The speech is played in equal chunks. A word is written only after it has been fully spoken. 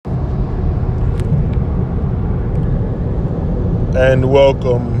and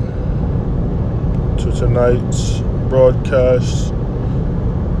welcome to tonight's broadcast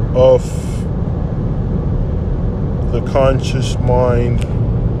of the Conscious Mind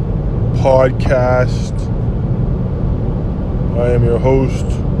podcast. I am your host,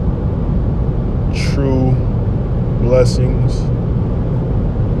 True Blessings.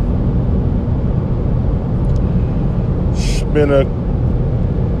 It's been a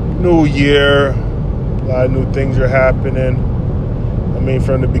new year. A lot of new things are happening. I mean,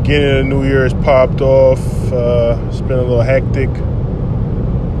 from the beginning of the new year, it's popped off. It's been a little hectic.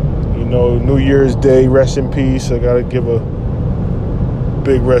 You know, New Year's Day, rest in peace. I got to give a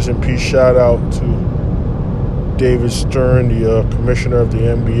big rest in peace shout out to David Stern, the commissioner of the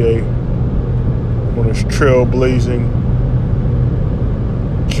NBA, on his trailblazing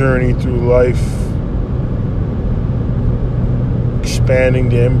journey through life, expanding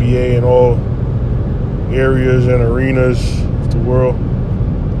the NBA in all areas and arenas of the world,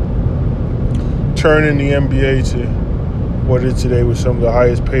 turning the NBA to what it is today with some of the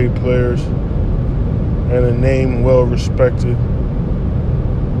highest paid players and a name well respected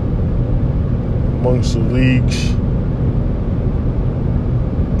amongst the leagues,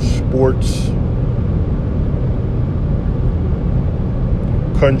 sports,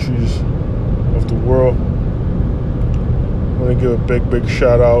 countries of the world. I want to give a big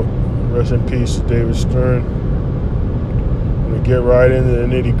shout out, rest in peace to David Stern. I'm going to get right into the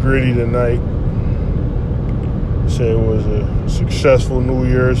nitty gritty tonight. Say it was a successful New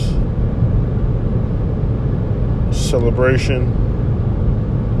Year's celebration.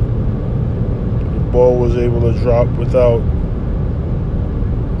 The ball was able to drop without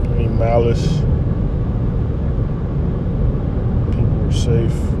any malice. People were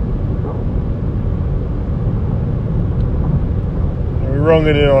safe. And we rung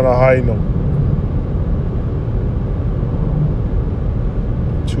it in on a high note.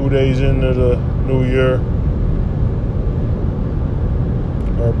 2 days into the new year,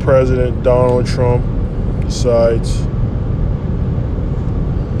 our president, Donald Trump, decides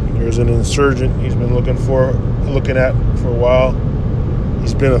there's an insurgent he's been looking at for a while.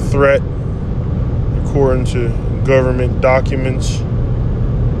 He's been a threat, according to government documents.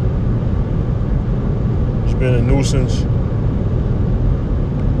 He's been a nuisance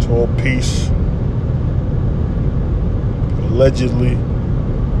to all peace, allegedly.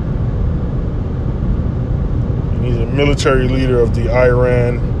 He's a military leader of the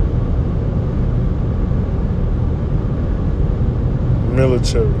Iran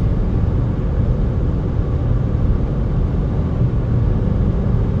military.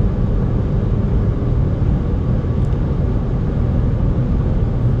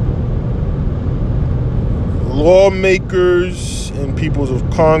 Lawmakers and peoples of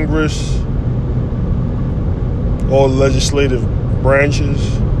Congress, all legislative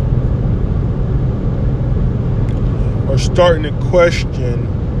branches, are starting to question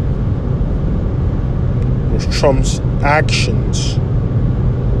was Trump's actions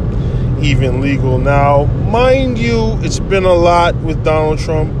even legal. Now, mind you, it's been a lot with Donald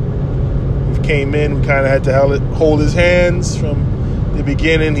Trump. We came in, we kind of had to hold his hands from the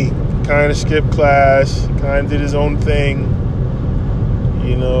beginning. He kind of skipped class, kind of did his own thing.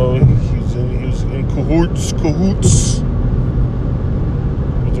 You know, he was in cahoots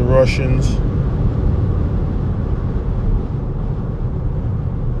with the Russians.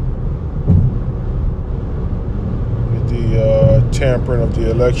 Tampering of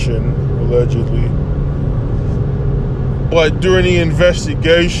the election, allegedly. But during the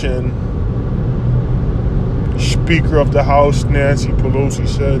investigation, Speaker of the House, Nancy Pelosi,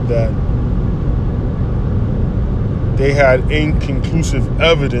 said that they had inconclusive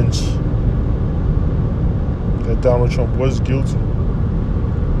evidence that Donald Trump was guilty.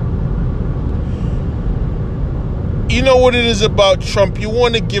 You know what it is about Trump? You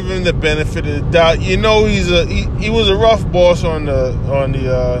want to give him the benefit of the doubt. You know he was a rough boss on the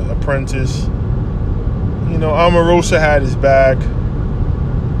Apprentice. You know, Omarosa had his back.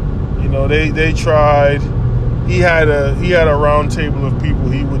 You know, they tried. He had a round table of people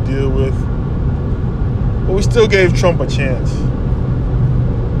he would deal with, but we still gave Trump a chance.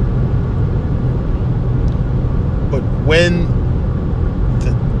 But when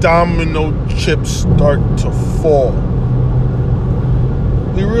the domino chips start to fall,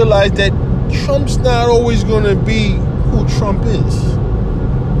 we realize that Trump's not always going to be who Trump is.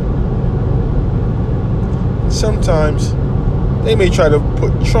 Sometimes they may try to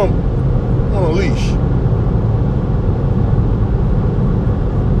put Trump on a leash.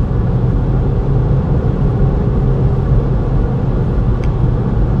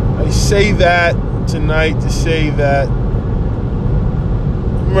 I say that tonight to say that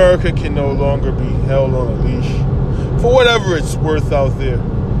America can no longer be held on a leash for whatever it's worth out there.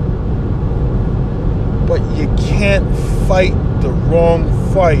 But you can't fight the wrong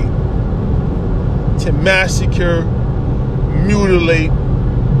fight to massacre, mutilate,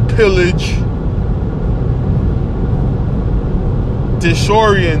 pillage,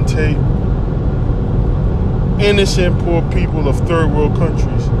 disorientate innocent poor people of third world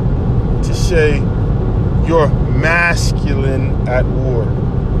countries to say you're masculine at war.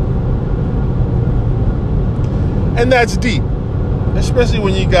 And that's deep, especially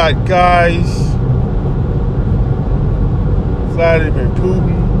when you got guys, Vladimir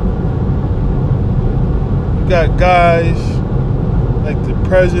Putin, you got guys like the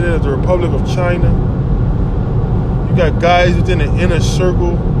president of the Republic of China, you got guys within the inner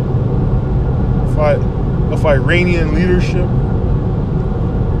circle of Iranian leadership.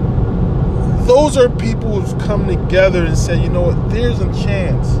 Those are people who've come together and said, you know what, there's a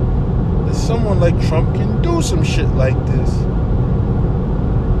chance that someone like Trump can do some shit like this.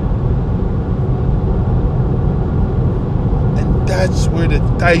 And that's where the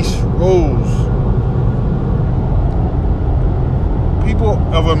dice rolls. People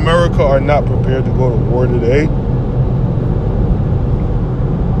of America are not prepared to go to war today.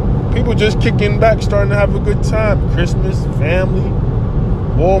 People just kicking back, starting to have a good time. Christmas, family,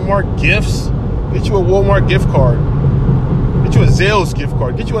 Walmart gifts. Get you a Walmart gift card. Get you a Zales gift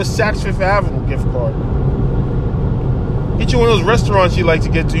card. Get you a Saks Fifth Avenue gift card. Get you one of those restaurants you like to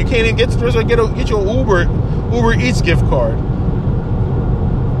get to. You can't even get to the restaurant. Get you an Uber Eats gift card.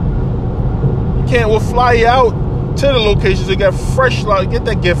 You can't. We'll fly you out to the locations to get fresh. Get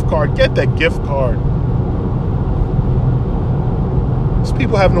that gift card. Get that gift card. These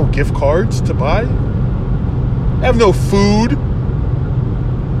people have no gift cards to buy. They have no food.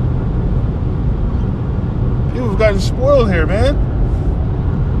 People have gotten spoiled here, man.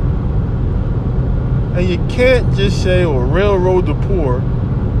 And you can't just say, or railroad the poor,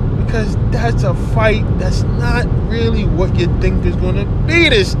 because that's a fight that's not really what you think is going to be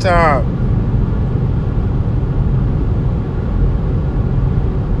this time.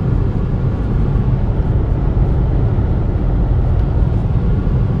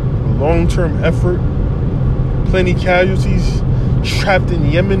 A long-term effort, plenty casualties, trapped in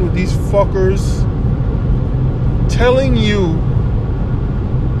Yemen with these fuckers, telling you,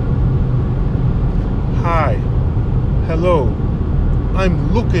 hi, hello,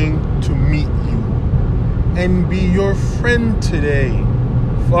 I'm looking to meet you and be your friend today,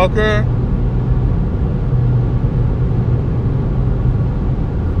 fucker.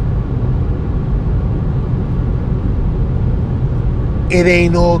 It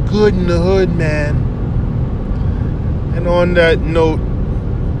ain't all good in the hood, man. And on that note,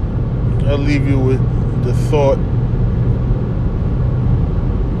 I'll leave you with the thought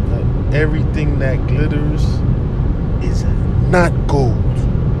that everything that glitters is not gold.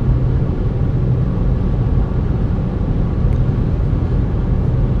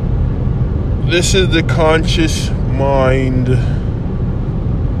 This is the Conscious Mind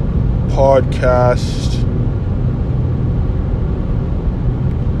podcast.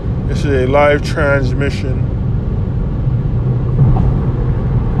 This is a live transmission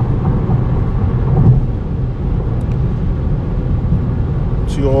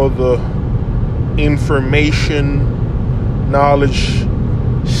to all the information, knowledge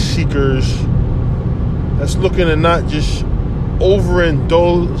seekers that's looking to not just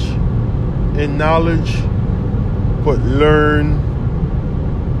overindulge in knowledge, but learn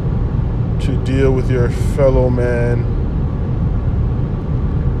to deal with your fellow man.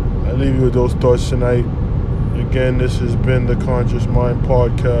 I leave you with those thoughts tonight. Again, this has been the Conscious Mind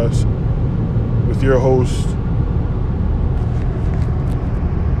podcast with your host,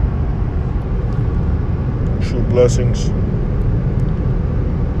 True Blessings.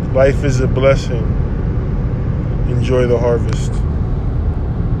 Life is a blessing. Enjoy the harvest.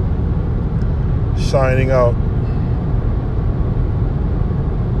 Signing out.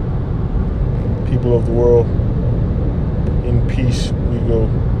 People of the world, in peace we go.